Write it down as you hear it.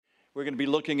We're going to be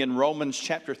looking in Romans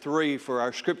chapter 3 for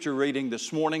our scripture reading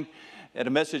this morning at a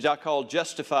message I call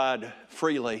Justified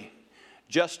Freely.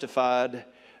 Justified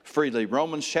freely.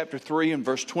 Romans chapter 3 and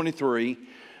verse 23.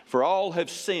 For all have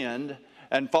sinned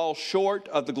and fall short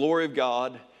of the glory of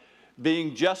God,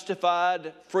 being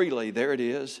justified freely, there it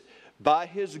is, by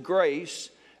His grace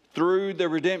through the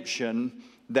redemption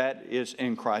that is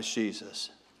in Christ Jesus.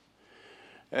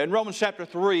 In Romans chapter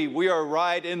 3, we are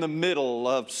right in the middle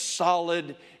of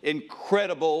solid,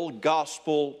 incredible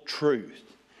gospel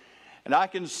truth. And I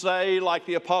can say, like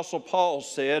the Apostle Paul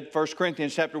said, 1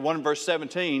 Corinthians chapter 1 verse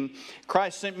 17,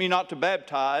 Christ sent me not to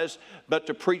baptize, but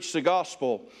to preach the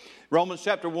gospel. Romans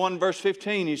chapter 1 verse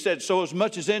 15, he said, so as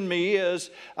much as in me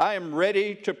is, I am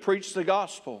ready to preach the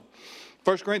gospel.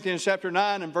 1 Corinthians chapter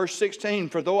 9 and verse 16,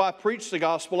 for though I preach the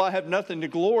gospel, I have nothing to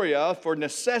glory of, for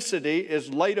necessity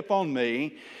is laid upon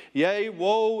me. Yea,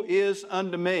 woe is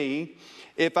unto me,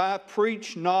 if I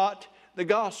preach not the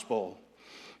gospel.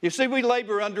 You see, we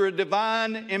labor under a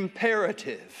divine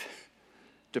imperative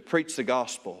to preach the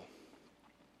gospel.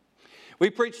 We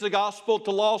preach the gospel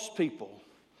to lost people,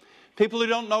 people who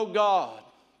don't know God,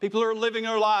 people who are living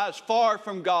their lives far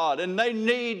from God, and they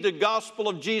need the gospel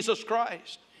of Jesus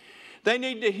Christ. They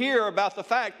need to hear about the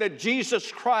fact that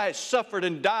Jesus Christ suffered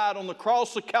and died on the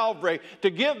cross of Calvary to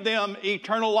give them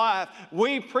eternal life.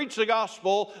 We preach the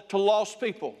gospel to lost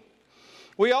people.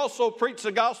 We also preach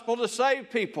the gospel to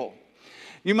save people.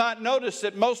 You might notice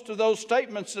that most of those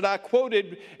statements that I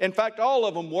quoted, in fact, all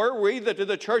of them were either to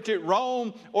the church at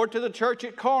Rome or to the church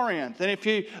at Corinth. And if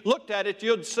you looked at it,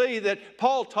 you'd see that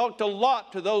Paul talked a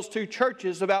lot to those two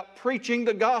churches about preaching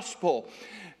the gospel.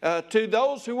 To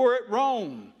those who were at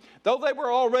Rome, though they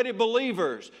were already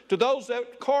believers, to those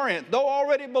at Corinth, though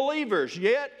already believers,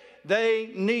 yet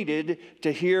they needed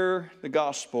to hear the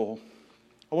gospel.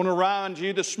 I want to remind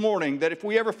you this morning that if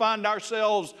we ever find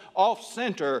ourselves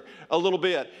off-center a little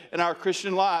bit in our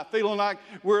Christian life, feeling like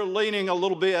we're leaning a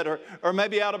little bit or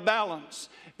maybe out of balance,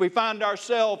 if we find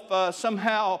ourselves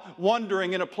somehow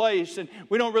wandering in a place and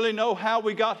we don't really know how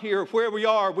we got here, where we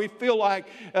are, we feel like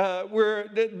we're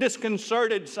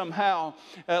disconcerted somehow.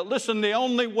 Listen, the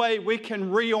only way we can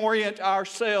reorient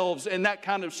ourselves in that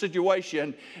kind of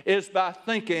situation is by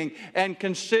thinking and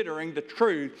considering the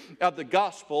truth of the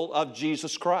gospel of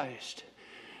Jesus Christ.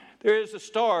 There is a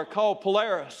star called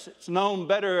Polaris. It's known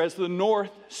better as the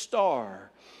North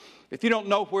Star. If you don't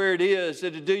know where it is,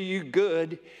 it'll do you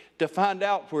good to find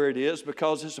out where it is,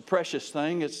 because it's a precious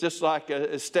thing. It's just like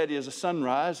as steady as a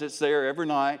sunrise. It's there every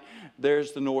night.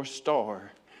 There's the North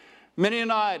Star. Many a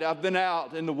night I've been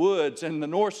out in the woods and the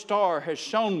North Star has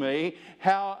shown me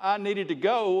how I needed to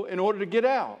go in order to get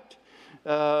out.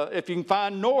 If you can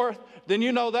find north, then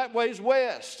you know that way's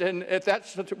west. And if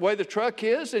that's the way the truck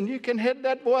is, then you can head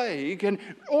that way. You can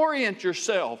orient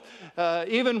yourself.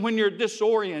 Even when you're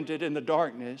disoriented in the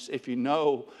darkness, if you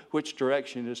know which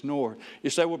direction is north. You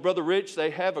say, well, Brother Rich,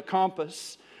 they have a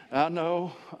compass. I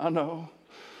know.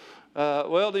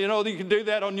 Well, you know, you can do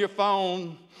that on your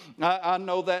phone. I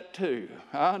know that too.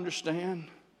 I understand.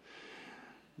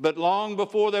 But long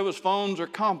before there was phones or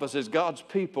compasses, God's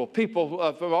people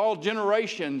from all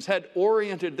generations had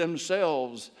oriented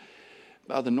themselves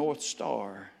by the North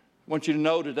Star. I want you to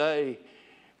know today,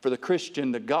 for the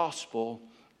Christian, the gospel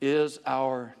is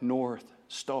our North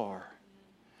Star.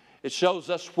 It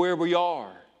shows us where we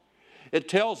are. It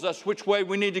tells us which way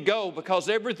we need to go, because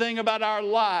everything about our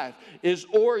life is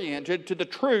oriented to the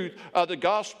truth of the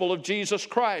gospel of Jesus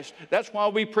Christ. That's why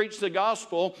we preach the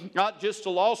gospel, not just to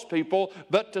lost people,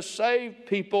 but to save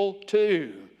people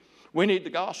too. We need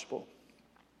the gospel.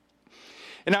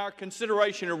 In our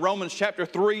consideration of Romans chapter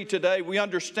 3 today, we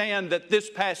understand that this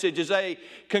passage is a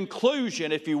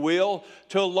conclusion, if you will,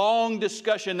 to a long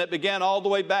discussion that began all the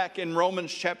way back in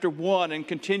Romans chapter 1 and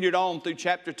continued on through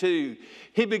chapter 2.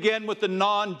 He began with the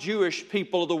non-Jewish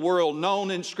people of the world,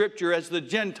 known in Scripture as the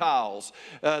Gentiles.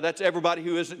 That's everybody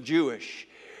who isn't Jewish.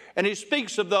 And he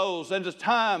speaks of those at a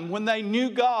time when they knew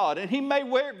God. And he may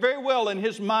very well in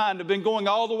his mind have been going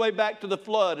all the way back to the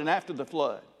flood and after the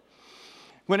flood,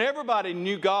 when everybody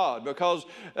knew God, because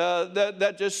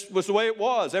that just was the way it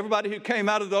was. Everybody who came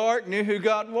out of the ark knew who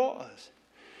God was.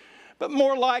 But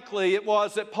more likely it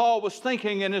was that Paul was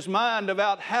thinking in his mind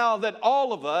about how that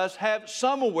all of us have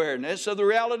some awareness of the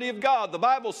reality of God. The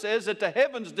Bible says that the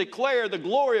heavens declare the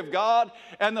glory of God,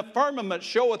 and the firmament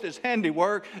showeth his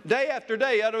handiwork. Day after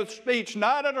day, out of speech,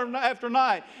 night after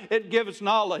night, it gives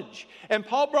knowledge. And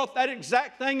Paul brought that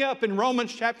exact thing up in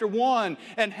Romans chapter 1,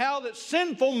 and how that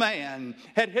sinful man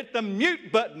had hit the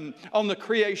mute button on the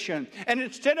creation. And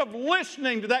instead of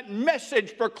listening to that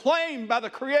message proclaimed by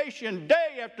the creation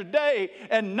day after day, day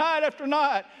and night after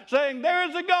night, saying, there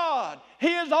is a God.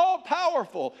 He is all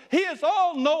powerful. He is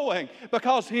all knowing,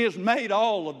 because He has made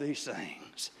all of these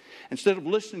things. Instead of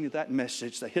listening to that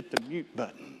message, they hit the mute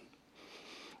button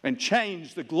and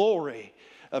changed the glory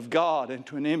of God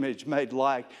into an image made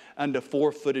like unto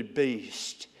four-footed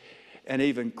beast and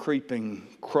even creeping,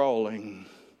 crawling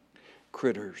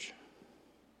critters.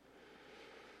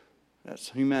 That's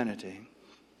humanity.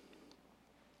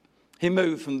 He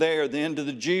moved from there then to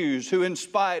the Jews, who, in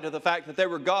spite of the fact that they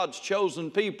were God's chosen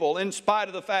people, in spite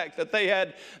of the fact that they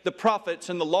had the prophets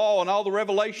and the law and all the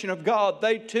revelation of God,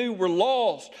 they too were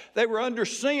lost. They were under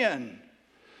sin.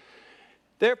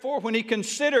 Therefore, when he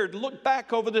looked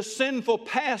back over the sinful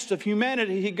past of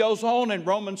humanity, he goes on in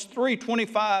Romans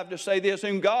 3:25 to say this,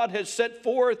 whom God has set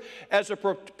forth as a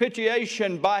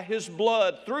propitiation by His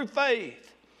blood through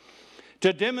faith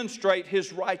to demonstrate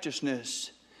His righteousness,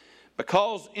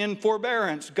 because in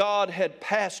forbearance God had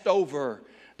passed over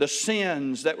the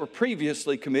sins that were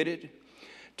previously committed,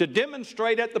 to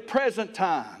demonstrate at the present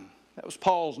time, that was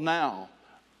Paul's now,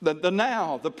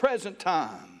 the present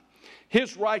time,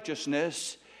 His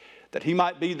righteousness, that He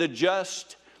might be the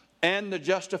just and the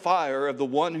justifier of the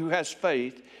one who has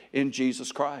faith in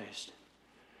Jesus Christ.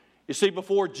 You see,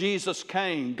 before Jesus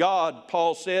came, God,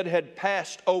 Paul said, had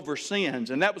passed over sins.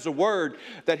 And that was a word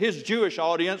that his Jewish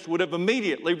audience would have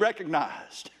immediately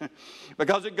recognized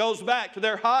because it goes back to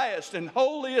their highest and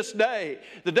holiest day,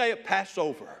 the day of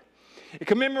Passover. It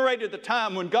commemorated the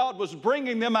time when God was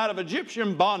bringing them out of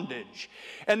Egyptian bondage,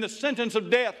 and the sentence of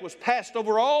death was passed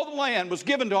over all the land, was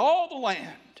given to all the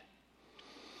land.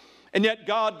 And yet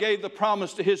God gave the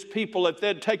promise to His people that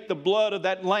they'd take the blood of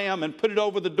that lamb and put it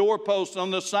over the doorpost.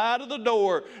 On the side of the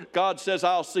door, God says,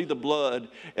 I'll see the blood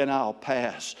and I'll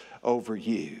pass over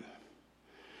you.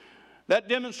 That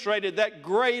demonstrated that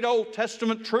great Old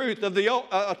Testament truth of the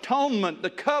atonement, the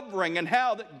covering, and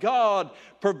how that God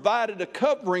provided a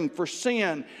covering for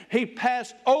sin. He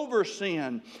passed over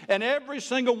sin. And every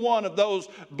single one of those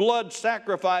blood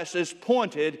sacrifices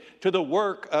pointed to the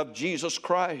work of Jesus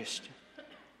Christ.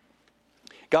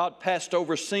 God passed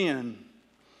over sin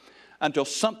until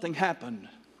something happened.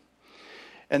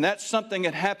 And that something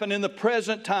had happened in the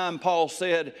present time. Paul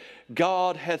said,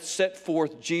 God hath set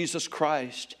forth Jesus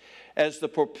Christ as the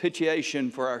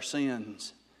propitiation for our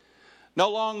sins. No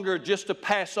longer just a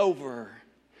Passover,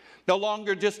 no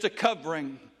longer just a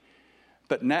covering,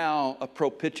 but now a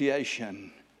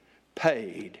propitiation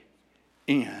paid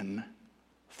in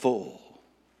full.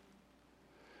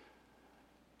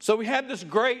 So we have this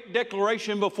great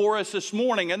declaration before us this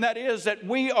morning, and that is that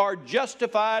we are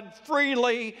justified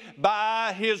freely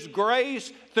by His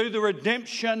grace through the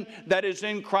redemption that is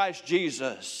in Christ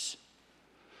Jesus.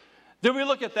 Do we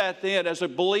look at that then as a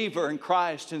believer in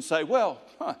Christ and say, well,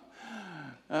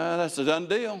 that's a done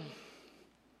deal?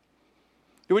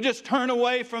 Do we just turn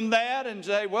away from that and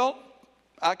say, well,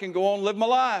 I can go on and live my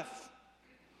life?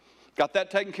 Got that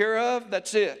taken care of?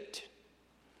 That's it.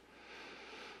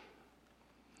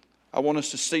 I want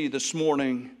us to see this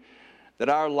morning that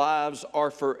our lives are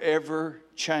forever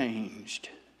changed.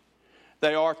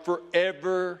 They are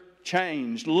forever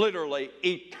changed, literally,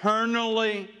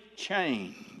 eternally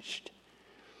changed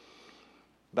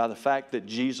by the fact that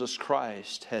Jesus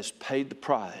Christ has paid the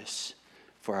price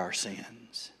for our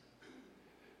sins.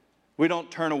 We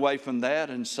don't turn away from that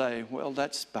and say, well,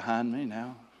 that's behind me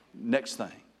now. Next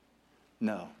thing.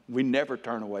 No, we never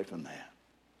turn away from that.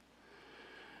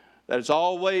 That is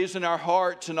always in our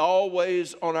hearts and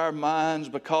always on our minds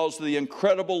because of the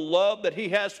incredible love that He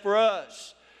has for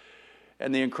us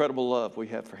and the incredible love we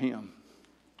have for Him.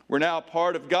 We're now a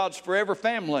part of God's forever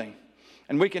family,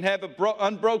 and we can have an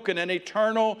unbroken and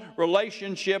eternal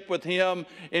relationship with Him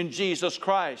in Jesus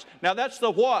Christ. Now that's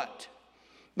the what.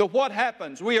 The what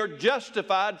happens. We are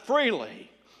justified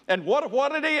freely. And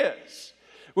what it is.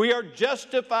 We are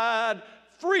justified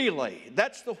freely.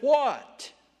 That's the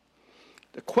what.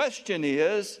 The question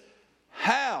is,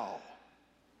 how?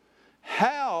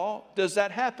 How does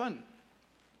that happen?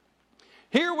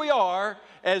 Here we are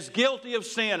as guilty of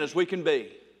sin as we can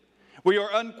be. We are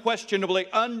unquestionably,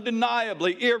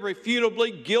 undeniably,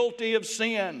 irrefutably guilty of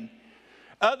sin.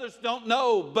 Others don't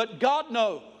know, but God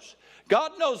knows.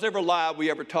 God knows every lie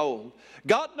we ever told.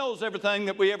 God knows everything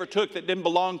that we ever took that didn't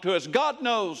belong to us. God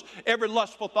knows every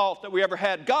lustful thought that we ever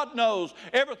had. God knows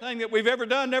everything that we've ever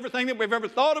done, everything that we've ever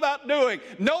thought about doing.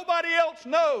 Nobody else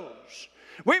knows.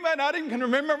 We may not even can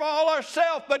remember them all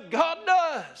ourselves, but God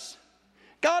does.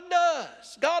 God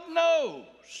does. God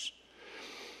knows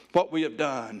what we have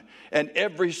done. And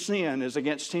every sin is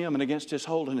against Him and against His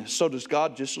holiness. So does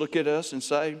God just look at us and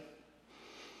say,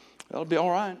 well, it'll be all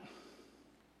right.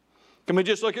 Can we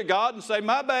just look at God and say,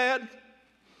 my bad?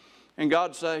 And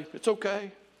God say, it's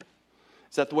okay.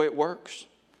 Is that the way it works?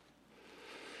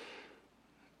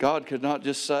 God could not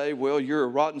just say, well, you're a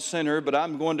rotten sinner, but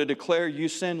I'm going to declare you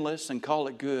sinless and call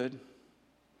it good.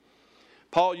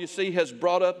 Paul, you see, has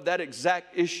brought up that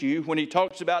exact issue when he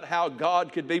talks about how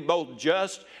God could be both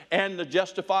just and the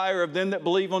justifier of them that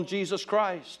believe on Jesus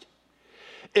Christ.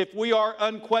 If we are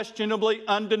unquestionably,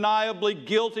 undeniably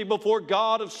guilty before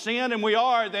God of sin, and we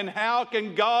are, then how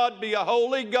can God be a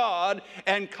holy God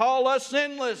and call us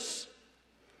sinless?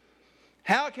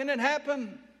 How can it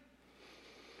happen?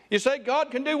 You say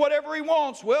God can do whatever He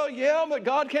wants. Well, yeah, but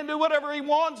God can do whatever He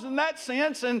wants in that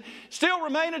sense and still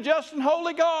remain a just and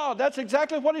holy God. That's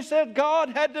exactly what He said.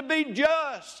 God had to be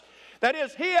just. That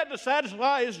is, He had to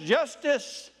satisfy His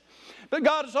justice. But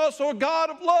God is also a God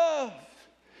of love,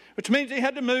 which means He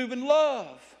had to move in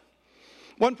love.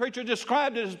 One preacher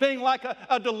described it as being like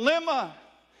a dilemma,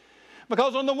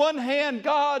 because on the one hand,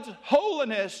 God's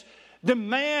holiness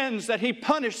demands that He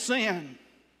punish sin.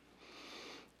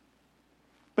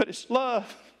 But His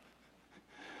love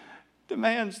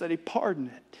demands that He pardon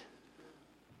it.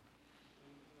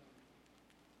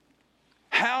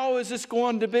 How is this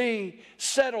going to be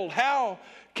settled? How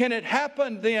can it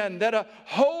happen then that a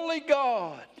holy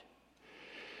God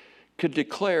could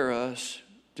declare us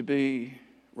to be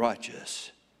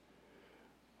righteous?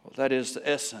 Well, that is the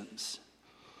essence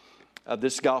of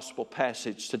this gospel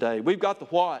passage today. We've got the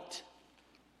what?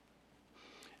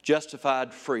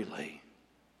 Justified freely.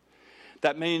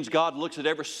 That means God looks at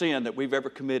every sin that we've ever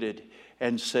committed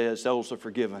and says, those are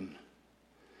forgiven.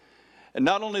 And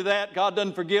not only that, God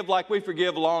doesn't forgive like we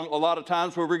forgive a lot of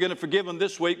times, where we're going to forgive them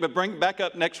this week, but bring it back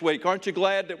up next week. Aren't you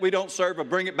glad that we don't serve a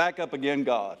bring it back up again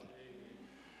God?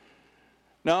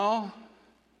 No,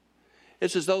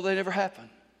 it's as though they never happened.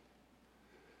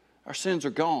 Our sins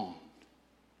are gone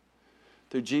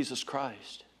through Jesus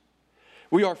Christ.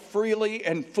 We are freely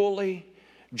and fully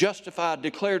justified,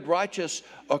 declared righteous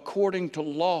according to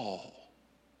law.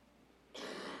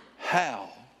 How?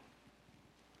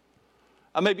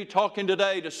 I may be talking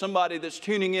today to somebody that's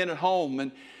tuning in at home,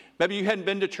 and maybe you hadn't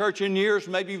been to church in years,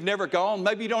 maybe you've never gone,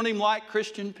 maybe you don't even like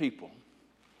Christian people.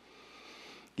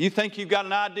 You think you've got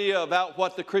an idea about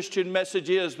what the Christian message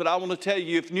is, but I want to tell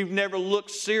you, if you've never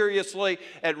looked seriously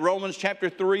at Romans chapter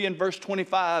 3 and verse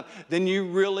 25, then you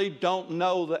really don't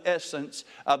know the essence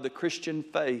of the Christian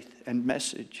faith and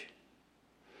message.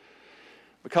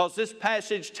 Because this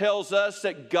passage tells us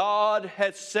that God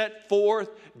has set forth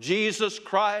Jesus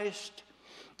Christ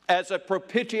as a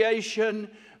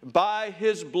propitiation by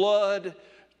His blood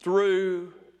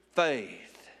through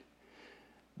faith.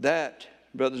 That,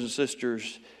 brothers and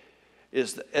sisters,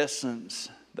 is the essence,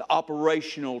 the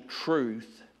operational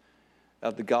truth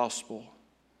of the gospel.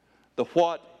 The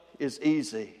what is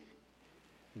easy,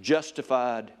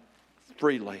 justified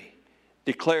freely,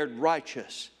 declared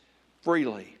righteous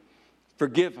freely,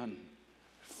 forgiven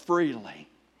freely,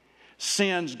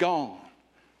 sins gone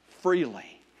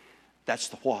freely. That's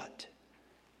the what.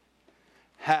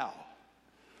 How?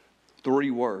 3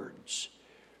 words.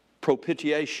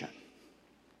 Propitiation.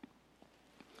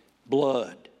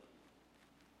 Blood,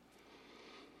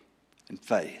 and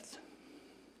faith.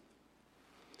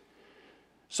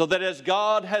 So that as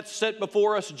God hath set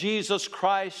before us Jesus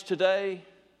Christ today,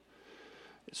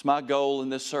 it's my goal in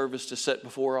this service to set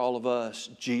before all of us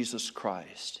Jesus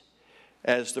Christ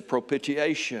as the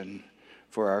propitiation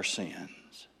for our sins.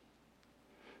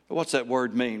 What's that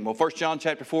word mean? Well, 1 John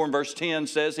chapter 4 and verse 10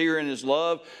 says, herein is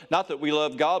love, not that we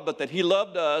love God, but that He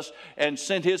loved us and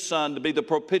sent His Son to be the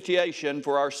propitiation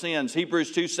for our sins.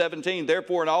 Hebrews 2:17,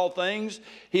 therefore in all things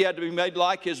He had to be made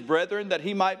like His brethren, that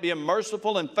He might be a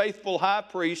merciful and faithful high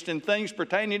priest in things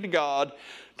pertaining to God,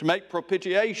 to make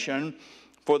propitiation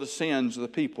for the sins of the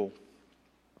people.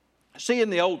 See, in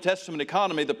the Old Testament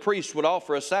economy, the priest would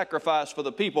offer a sacrifice for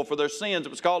the people for their sins. It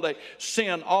was called a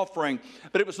sin offering.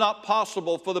 But it was not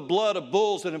possible for the blood of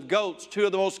bulls and of goats, 2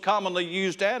 of the most commonly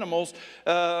used animals,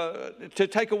 to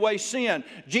take away sin.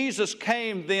 Jesus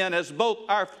came then as both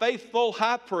our faithful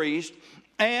high priest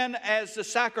and as the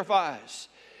sacrifice,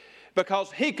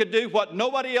 because He could do what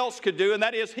nobody else could do, and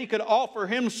that is He could offer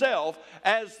Himself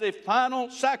as the final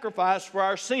sacrifice for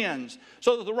our sins.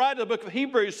 So that the writer of the book of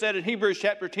Hebrews said in Hebrews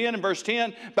chapter 10 and verse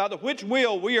 10, by the which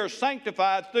will we are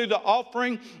sanctified through the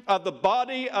offering of the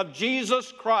body of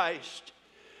Jesus Christ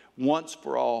once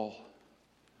for all.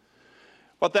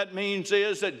 What that means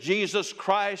is that Jesus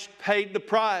Christ paid the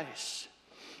price,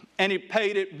 and He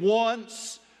paid it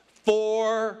once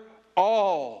for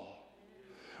all.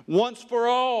 Once for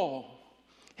all,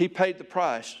 He paid the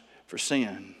price for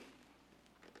sin.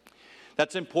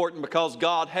 That's important because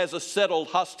God has a settled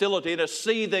hostility and a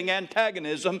seething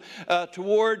antagonism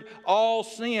toward all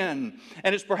sin.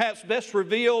 And it's perhaps best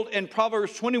revealed in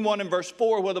Proverbs 21 and verse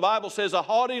 4, where the Bible says, a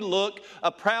haughty look,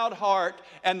 a proud heart,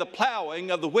 and the plowing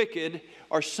of the wicked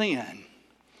are sin.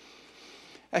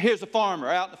 Now here's a farmer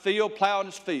out in the field plowing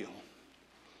his field.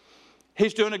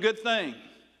 He's doing a good thing.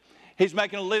 He's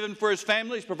making a living for his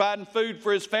family. He's providing food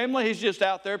for his family. He's just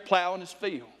out there plowing his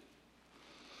field.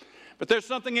 But there's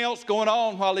something else going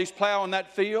on while he's plowing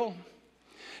that field.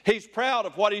 He's proud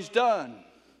of what he's done.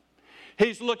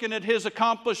 He's looking at his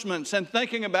accomplishments and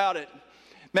thinking about it.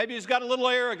 Maybe he's got a little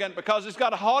arrogant because he's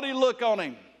got a haughty look on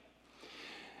him.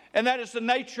 And that is the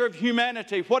nature of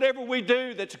humanity. Whatever we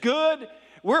do that's good,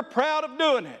 we're proud of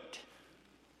doing it.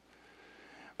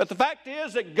 But the fact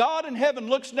is that God in heaven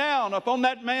looks down upon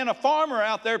that man, a farmer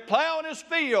out there plowing his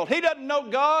field. He doesn't know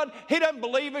God. He doesn't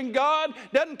believe in God.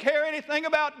 Doesn't care anything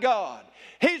about God.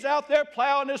 He's out there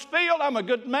plowing his field. I'm a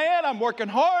good man. I'm working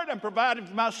hard. I'm providing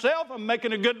for myself. I'm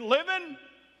making a good living.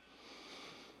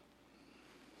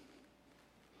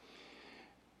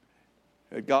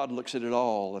 God looks at it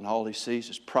all, and all he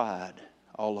sees is pride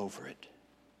all over it.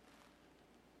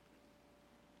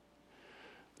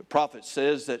 The prophet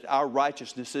says that our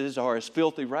righteousnesses are as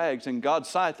filthy rags in God's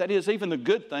sight. That is, even the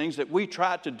good things that we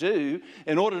try to do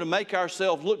in order to make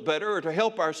ourselves look better or to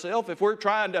help ourselves, if we're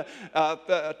trying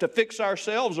to fix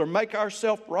ourselves or make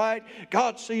ourselves right,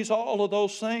 God sees all of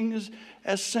those things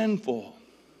as sinful.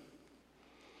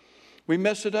 We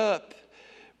mess it up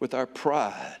with our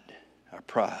pride. Our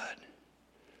pride.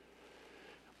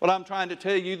 What I'm trying to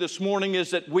tell you this morning is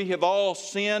that we have all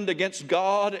sinned against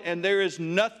God, and there is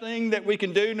nothing that we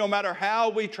can do, no matter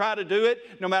how we try to do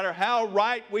it, no matter how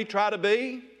right we try to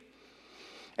be.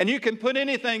 And you can put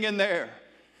anything in there.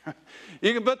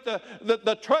 You can put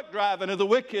the truck driving of the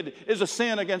wicked is a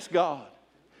sin against God.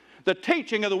 The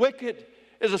teaching of the wicked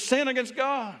is a sin against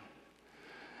God.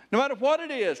 No matter what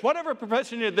it is, whatever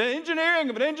profession it is, the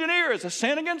engineering of an engineer is a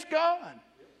sin against God.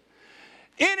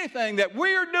 Anything that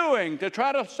we are doing to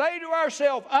try to say to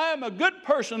ourselves, I'm a good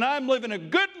person, I'm living a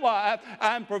good life,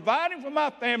 I'm providing for my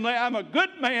family, I'm a good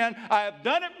man, I have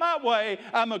done it my way,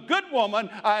 I'm a good woman,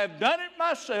 I have done it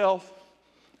myself,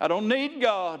 I don't need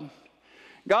God.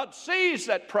 God sees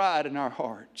that pride in our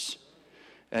hearts,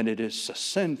 and it is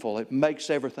sinful. It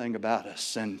makes everything about us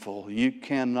sinful. You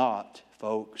cannot,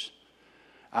 folks,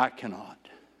 I cannot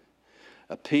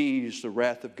appease the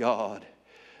wrath of God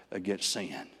against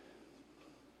sin.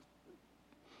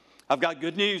 I've got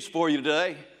good news for you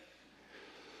today,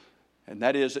 and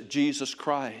that is that Jesus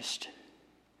Christ,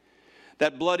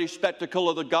 that bloody spectacle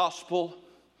of the gospel,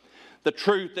 the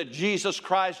truth that Jesus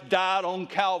Christ died on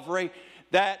Calvary,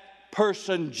 that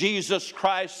person, Jesus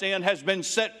Christ's sin, has been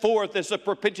set forth as a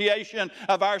propitiation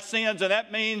of our sins, and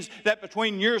that means that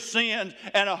between your sins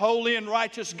and a holy and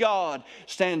righteous God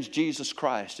stands Jesus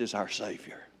Christ as our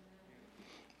Savior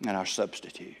and our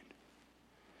substitute.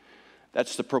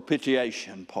 That's the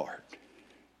propitiation part.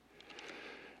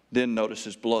 Then notice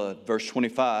his blood. Verse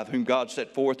 25, whom God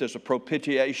set forth as a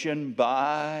propitiation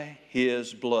by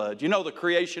his blood. You know, the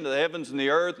creation of the heavens and the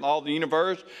earth and all the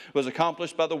universe was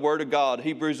accomplished by the word of God.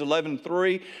 Hebrews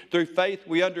 11:3, through faith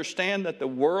we understand that the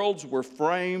worlds were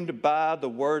framed by the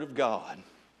word of God.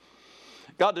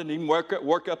 God didn't even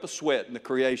work up a sweat in the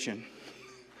creation.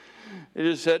 He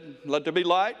just said, let there be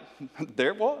light. There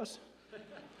it was.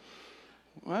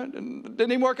 Well, didn't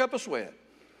even work up a sweat.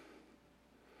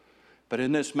 But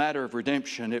in this matter of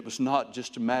redemption, it was not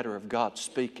just a matter of God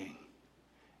speaking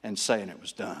and saying it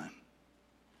was done.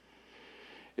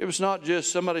 It was not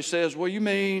just somebody says, well, you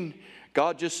mean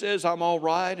God just says I'm all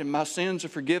right and my sins are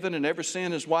forgiven and every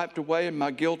sin is wiped away and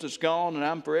my guilt is gone and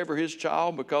I'm forever his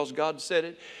child because God said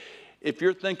it. If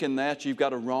you're thinking that, you've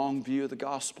got a wrong view of the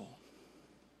gospel.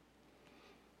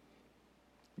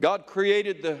 God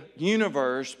created the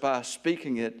universe by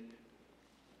speaking it,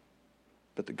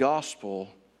 but the gospel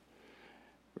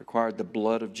required the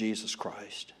blood of Jesus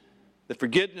Christ. The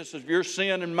forgiveness of your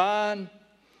sin and mine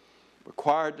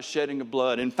required the shedding of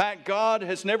blood. In fact, God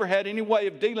has never had any way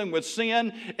of dealing with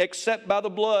sin except by the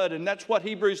blood, and that's what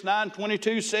Hebrews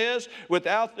 9:22 says.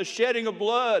 Without the shedding of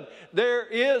blood, there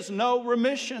is no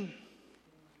remission.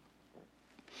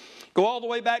 Go all the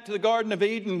way back to the Garden of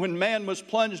Eden when man was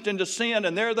plunged into sin,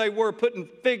 and there they were putting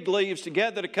fig leaves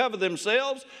together to cover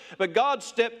themselves. But God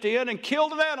stepped in and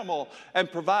killed an animal and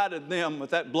provided them with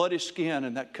that bloody skin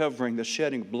and that covering, the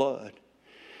shedding of blood.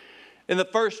 In the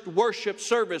first worship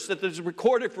service that is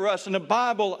recorded for us in the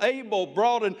Bible, Abel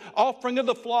brought an offering of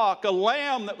the flock, a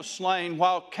lamb that was slain,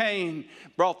 while Cain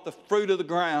brought the fruit of the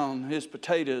ground, his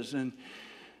potatoes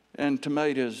and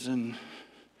tomatoes, and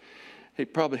He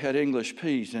probably had English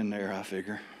peas in there, I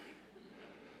figure.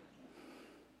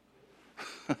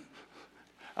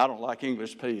 I don't like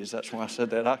English peas. That's why I said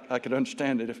that. I could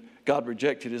understand it if God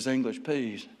rejected his English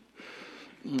peas.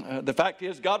 The fact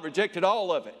is, God rejected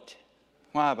all of it.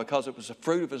 Why? Because it was the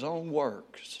fruit of his own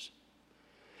works.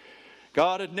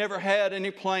 God had never had any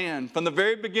plan from the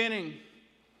very beginning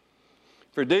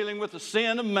for dealing with the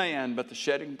sin of man but the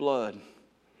shedding blood.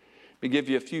 Let me give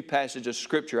you a few passages of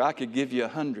Scripture. I could give you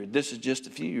 100. This is just a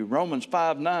few. Romans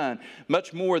 5:9.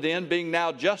 Much more then, being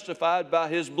now justified by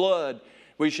his blood,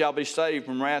 we shall be saved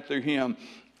from wrath through him.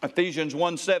 Ephesians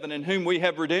 1:7. In whom we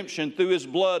have redemption through his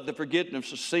blood, the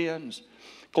forgiveness of sins.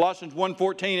 Colossians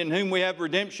 1:14. In whom we have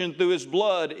redemption through his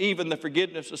blood, even the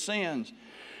forgiveness of sins.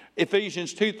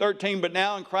 Ephesians 2:13. But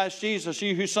now in Christ Jesus,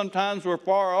 you who sometimes were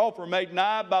far off were made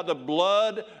nigh by the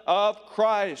blood of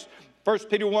Christ.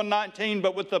 1 Peter 1:19,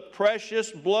 but with the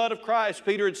precious blood of Christ,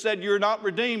 Peter had said, you are not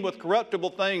redeemed with corruptible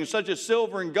things, such as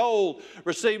silver and gold,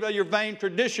 received by your vain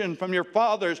tradition from your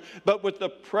fathers, but with the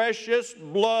precious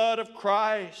blood of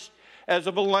Christ, as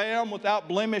of a lamb without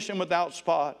blemish and without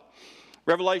spot.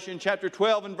 Revelation chapter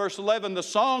 12 and verse 11, the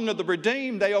song of the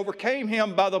redeemed, they overcame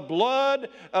him by the blood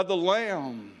of the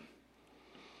Lamb.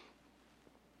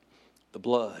 The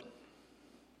blood.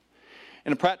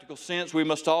 In a practical sense, we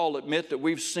must all admit that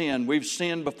we've sinned. We've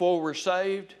sinned before we're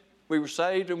saved. We were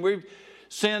saved, and we've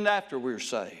sinned after we were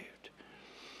saved.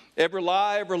 Every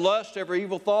lie, every lust, every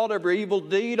evil thought, every evil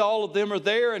deed, all of them are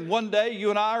there. And one day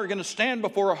you and I are going to stand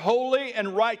before a holy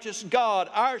and righteous God.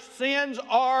 Our sins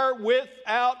are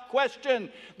without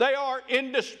question. They are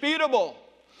indisputable.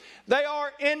 They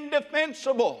are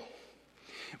indefensible.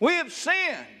 We have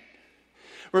sinned.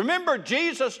 Remember,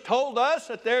 Jesus told us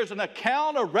that there's an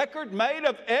account, a record made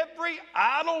of every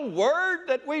idle word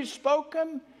that we've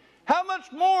spoken. How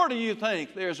much more do you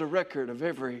think there's a record of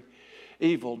every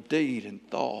evil deed and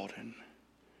thought? And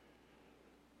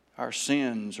our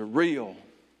sins are real.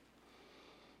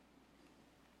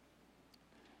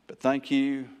 But thank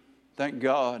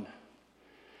God,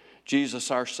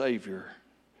 Jesus our Savior,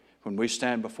 when we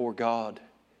stand before God,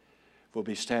 will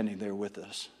be standing there with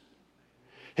us.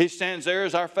 He stands there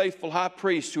as our faithful high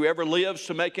priest who ever lives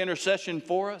to make intercession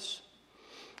for us.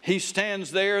 He stands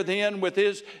there then with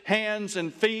his hands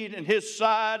and feet and his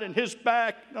side and his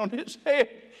back and on his head.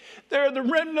 They're the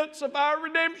remnants of our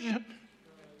redemption.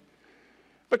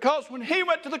 Because when he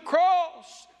went to the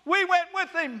cross, we went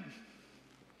with him.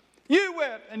 You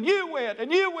went, and you went,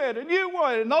 and you went, and you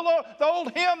went. And the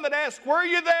old hymn that asked, were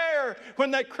you there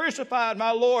when they crucified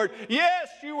my Lord? Yes,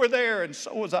 you were there, and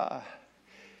so was I.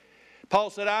 Paul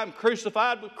said, I am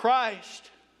crucified with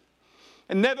Christ.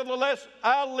 And nevertheless,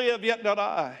 I live, yet not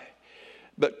I,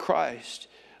 but Christ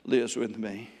lives with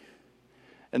me.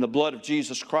 And the blood of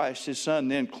Jesus Christ, his Son,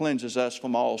 then cleanses us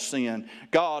from all sin.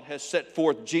 God has set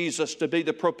forth Jesus to be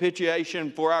the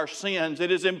propitiation for our sins.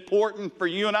 It is important for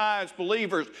you and I as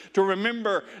believers to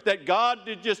remember that God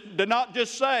did not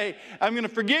just say, I'm going to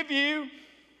forgive you.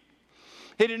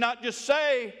 He did not just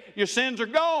say, your sins are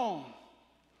gone.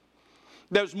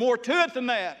 There's more to it than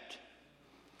that.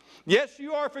 Yes,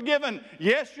 you are forgiven.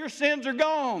 Yes, your sins are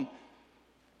gone.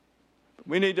 But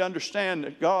we need to understand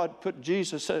that God put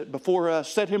Jesus before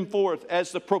us, set him forth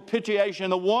as the propitiation,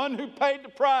 the one who paid the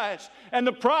price. And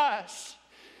the price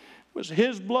was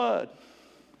his blood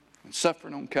and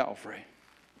suffering on Calvary.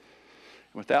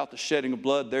 Without the shedding of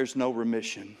blood, there's no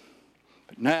remission.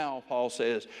 But now, Paul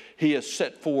says, he has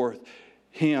set forth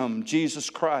him, Jesus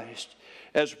Christ,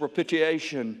 as a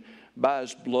propitiation by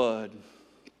his blood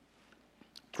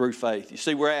through faith. You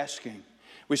see, we're asking.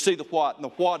 We see the what, and the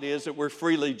what is that we're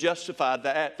freely justified.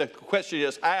 The question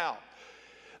is how.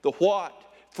 The what,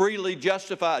 freely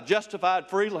justified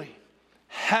freely.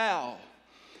 How?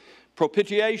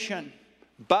 Propitiation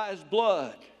by his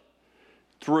blood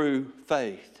through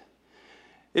faith.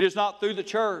 It is not through the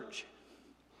church.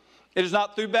 It is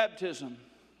not through baptism.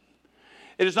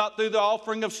 It is not through the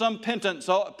offering of some penance,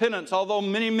 although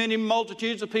many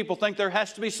multitudes of people think there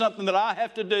has to be something that I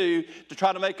have to do to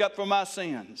try to make up for my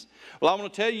sins. Well, I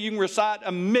want to tell you, you can recite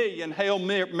 1,000,000 Hail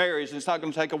Marys and it's not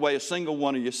going to take away a single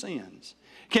one of your sins.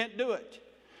 Can't do it.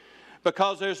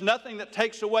 Because there's nothing that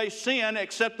takes away sin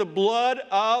except the blood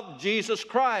of Jesus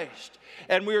Christ.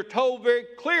 And we are told very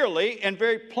clearly and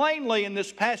very plainly in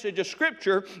this passage of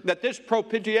Scripture that this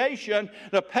propitiation,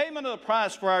 the payment of the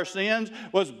price for our sins,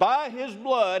 was by his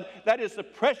blood. That is the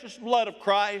precious blood of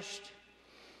Christ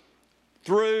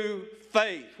through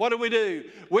faith. What do?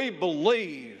 We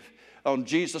believe on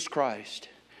Jesus Christ.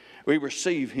 We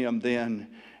receive him then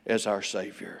as our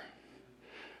Savior.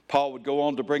 Paul would go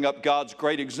on to bring up God's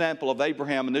great example of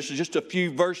Abraham, and this is just a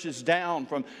few verses down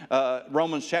from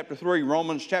Romans chapter 3,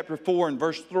 Romans chapter 4 and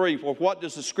verse 3. For what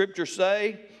does the Scripture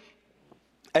say?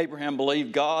 Abraham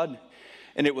believed God,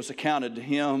 and it was accounted to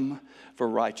him for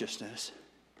righteousness.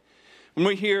 When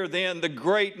we hear then the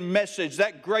great message,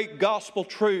 that great gospel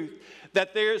truth,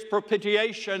 that there is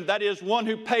propitiation, that is one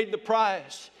who paid the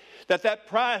price, that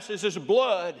price is His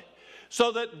blood,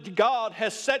 so that God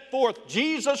has set forth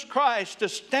Jesus Christ to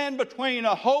stand between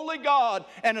a holy God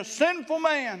and a sinful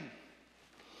man.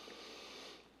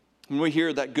 When we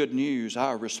hear that good news,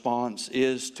 our response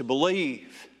is to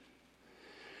believe.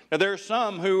 Now, there are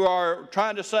some who are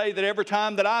trying to say that every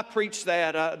time that I preach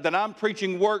that I'm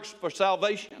preaching works for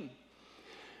salvation.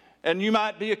 And you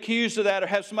might be accused of that, or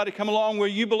have somebody come along where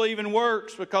you believe in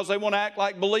works because they want to act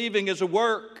like believing is a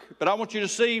work. But I want you to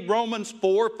see Romans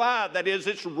 4:5. That is,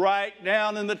 it's right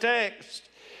down in the text.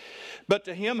 But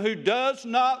to him who does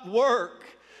not work,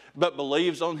 but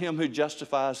believes on Him who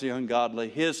justifies the ungodly,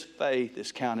 his faith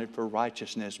is counted for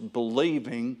righteousness.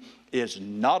 Believing is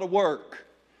not a work.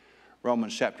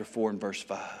 Romans chapter 4 and verse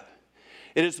 5.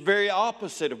 It is the very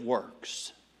opposite of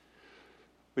works.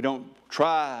 We don't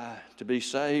try to be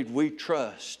saved. We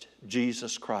trust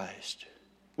Jesus Christ.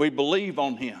 We believe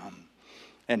on Him,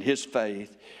 and His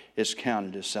faith is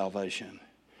counted as salvation.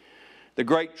 The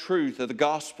great truth of the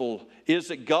gospel is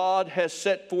that God has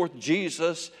set forth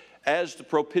Jesus as the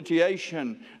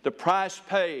propitiation, the price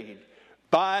paid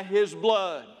by His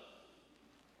blood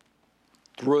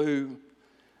through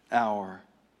our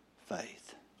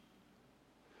faith.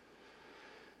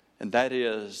 And that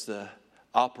is the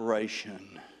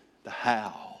operation, the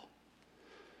how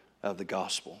of the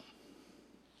gospel.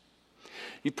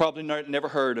 You've probably never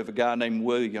heard of a guy named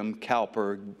William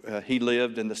Cowper. He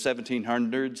lived in the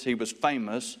 1700s. He was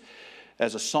famous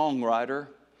as a songwriter.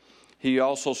 He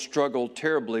also struggled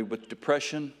terribly with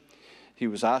depression. He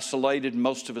was isolated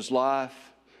most of his life.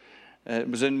 It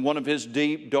was in one of his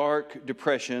deep, dark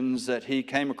depressions that he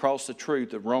came across the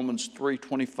truth of Romans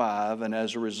 3:25, and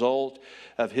as a result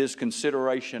of his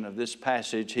consideration of this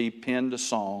passage, he penned a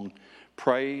song,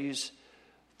 Praise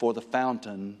for the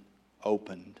Fountain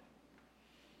Opened.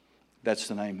 That's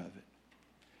the name of it.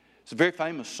 It's a very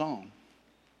famous song.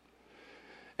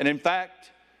 And in fact,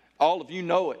 all of you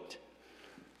know it,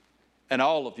 and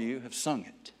all of you have sung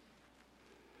it.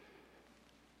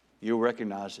 You'll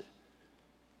recognize it.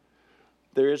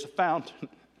 There is a fountain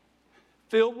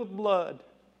filled with blood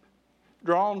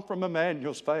drawn from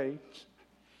Emmanuel's veins,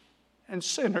 and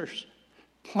sinners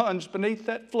plunged beneath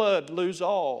that flood lose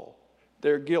all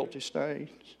their guilty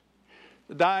stains.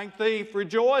 The dying thief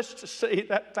rejoiced to see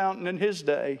that fountain in his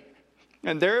day,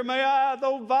 and there may I,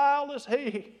 though vile as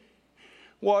he,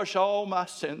 wash all my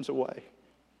sins away.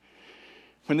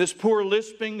 When this poor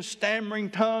lisping, stammering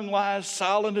tongue lies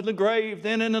silent in the grave,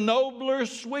 then in a nobler,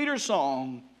 sweeter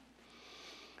song,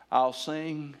 I'll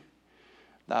sing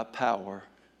thy power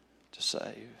to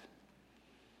save.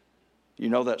 You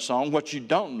know that song. What you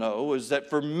don't know is that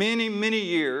for many, many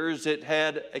years it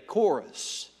had a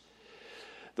chorus.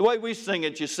 The way we sing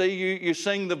it, you see, you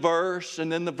sing the verse, and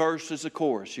then the verse is the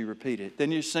chorus. You repeat it.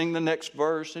 Then you sing the next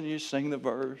verse, and you sing the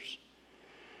verse.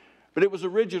 But it was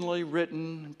originally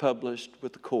written and published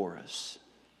with the chorus.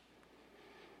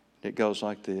 It goes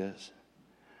like this.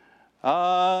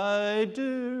 I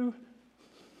do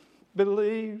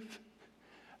believe,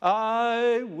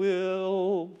 I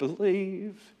will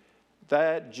believe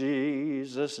that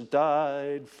Jesus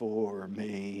died for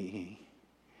me,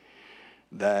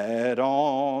 that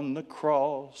on the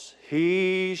cross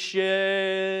He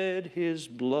shed His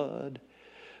blood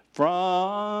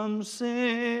from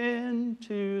sin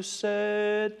to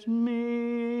set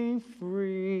me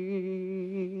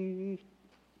free.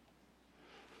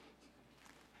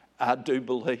 I do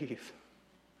believe.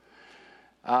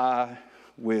 I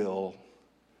will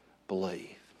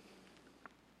believe.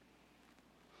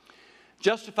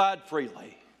 Justified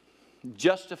freely.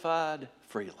 Justified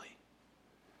freely.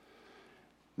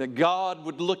 That God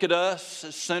would look at us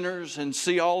as sinners and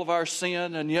see all of our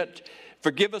sin and yet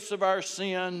forgive us of our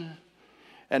sin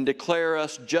and declare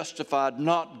us justified,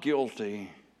 not guilty.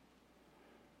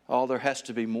 Oh, there has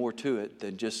to be more to it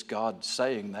than just God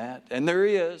saying that. And there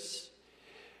is.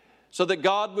 So that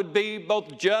God would be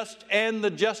both just and the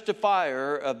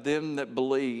justifier of them that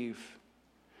believe.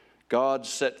 God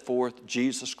set forth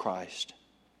Jesus Christ.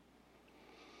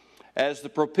 As the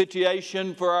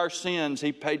propitiation for our sins,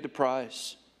 He paid the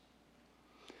price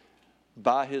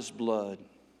by His blood.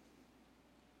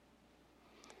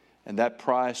 And that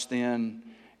price then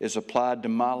is applied to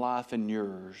my life and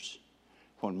yours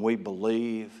when we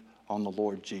believe on the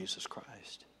Lord Jesus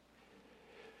Christ.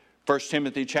 1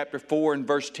 Timothy chapter 4 and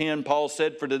verse 10, Paul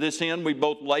said, "For to this end we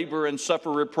both labor and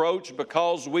suffer reproach,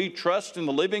 because we trust in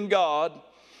the living God,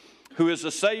 who is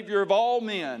the Savior of all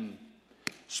men,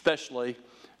 especially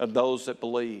of those that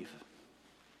believe."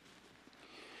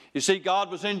 You see, God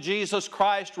was in Jesus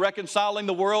Christ reconciling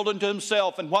the world unto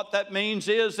Himself. And what that means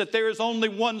is that there is only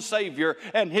one Savior,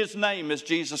 and His name is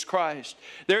Jesus Christ.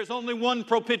 There is only one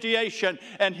propitiation,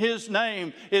 and His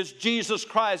name is Jesus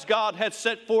Christ. God has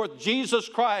set forth Jesus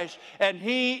Christ, and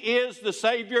He is the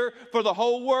Savior for the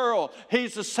whole world.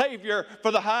 He's the Savior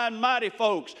for the high and mighty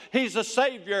folks. He's the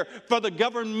Savior for the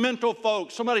governmental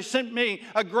folks. Somebody sent me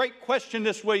a great question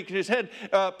this week. He said,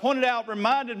 pointed out,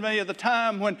 reminded me of the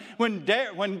time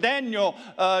when Daniel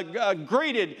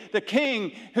greeted the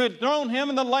king who had thrown him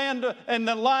in the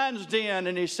lion's den,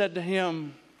 and he said to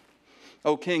him,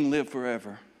 "O king, live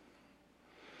forever."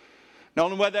 The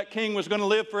only way that king was going to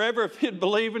live forever if he'd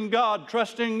believe in God,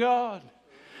 trust in God.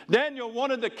 Daniel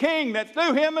wanted the king that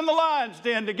threw him in the lion's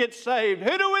den to get saved.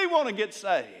 Who do we want to get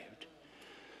saved?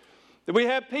 Do we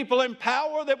have people in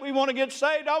power that we want to get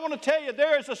saved? I want to tell you,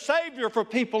 there is a Savior for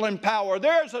people in power.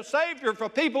 There is a Savior for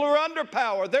people who are under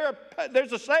power.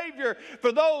 There's a Savior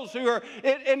for those who are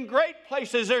in great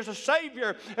places. There's a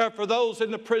Savior for those in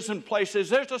the prison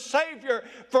places. There's a Savior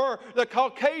for the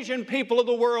Caucasian people of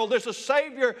the world. There's a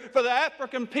Savior for the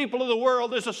African people of the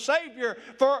world. There's a Savior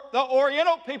for the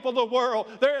Oriental people of the world.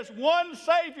 There is one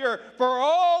Savior for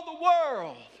all the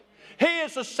world. He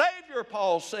is the Savior,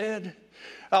 Paul said,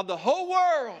 of the whole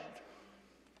world,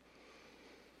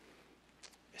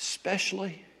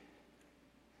 especially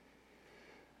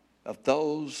of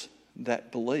those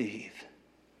that believe.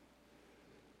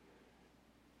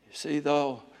 You see,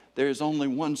 though, there is only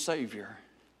one Savior,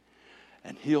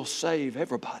 and He'll save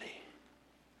everybody.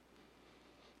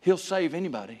 He'll save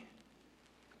anybody.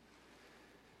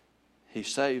 He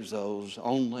saves those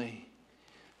only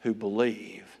who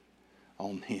believe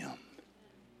on Him.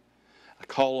 I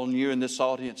call on you in this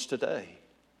audience today,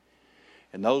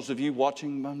 and those of you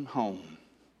watching from home,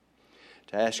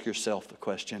 to ask yourself the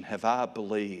question, have I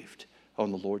believed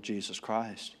on the Lord Jesus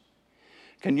Christ?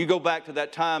 Can you go back to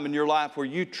that time in your life where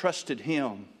you trusted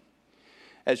Him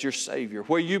as your Savior,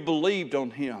 where you believed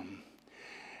on Him,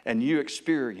 and you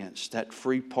experienced that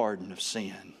free pardon of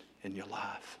sin in your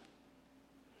life?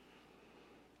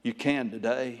 You can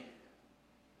today.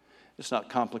 It's not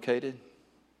complicated.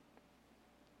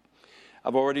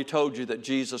 I've already told you that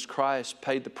Jesus Christ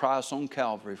paid the price on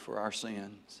Calvary for our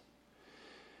sins.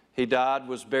 He died,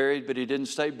 was buried, but He didn't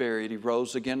stay buried. He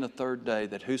rose again the third day,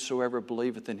 that whosoever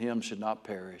believeth in Him should not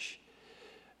perish,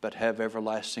 but have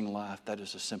everlasting life. That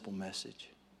is a simple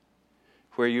message.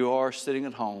 Where you are sitting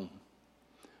at home,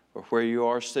 or where you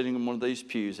are sitting in one of these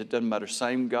pews, it doesn't matter.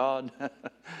 Same God.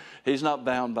 He's not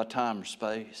bound by time or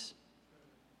space.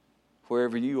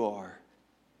 Wherever you are,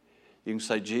 you can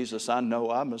say, "Jesus, I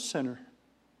know I'm a sinner.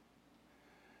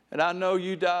 And I know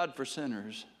You died for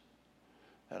sinners.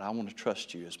 And I want to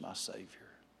trust You as my Savior."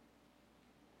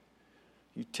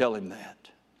 You tell Him that.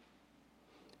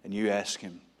 And you ask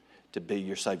Him to be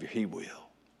your Savior. He will.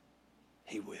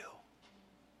 He will.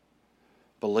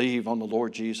 Believe on the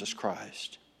Lord Jesus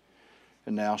Christ,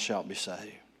 and thou shalt be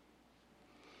saved.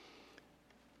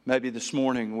 Maybe this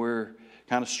morning we're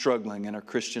kind of struggling in our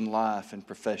Christian life and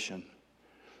profession.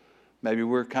 Maybe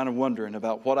we're kind of wondering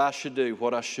about what I should do,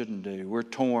 what I shouldn't do. We're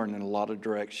torn in a lot of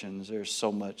directions. There's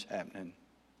so much happening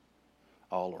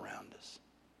all around us.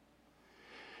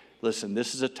 Listen,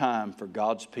 this is a time for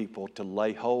God's people to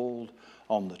lay hold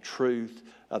on the truth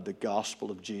of the gospel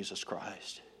of Jesus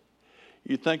Christ.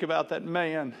 You think about that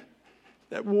man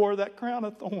that wore that crown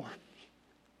of thorns,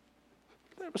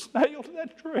 that was nailed to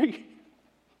that tree.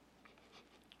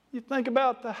 You think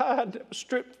about the hide that was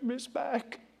stripped from his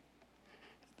back,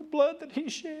 the blood that he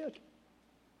shed.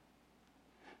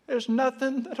 There's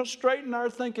nothing that'll straighten our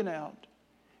thinking out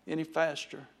any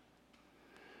faster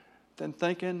than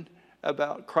thinking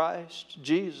about Christ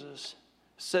Jesus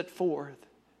set forth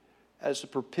as a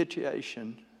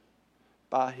propitiation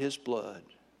by His blood.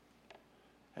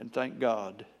 And thank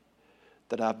God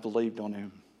that I believed on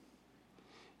Him.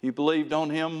 You believed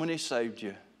on Him when He saved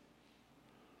you.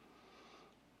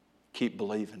 Keep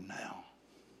believing now.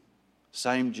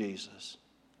 Same Jesus,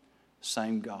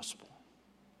 same gospel.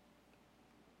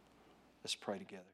 Let's pray together.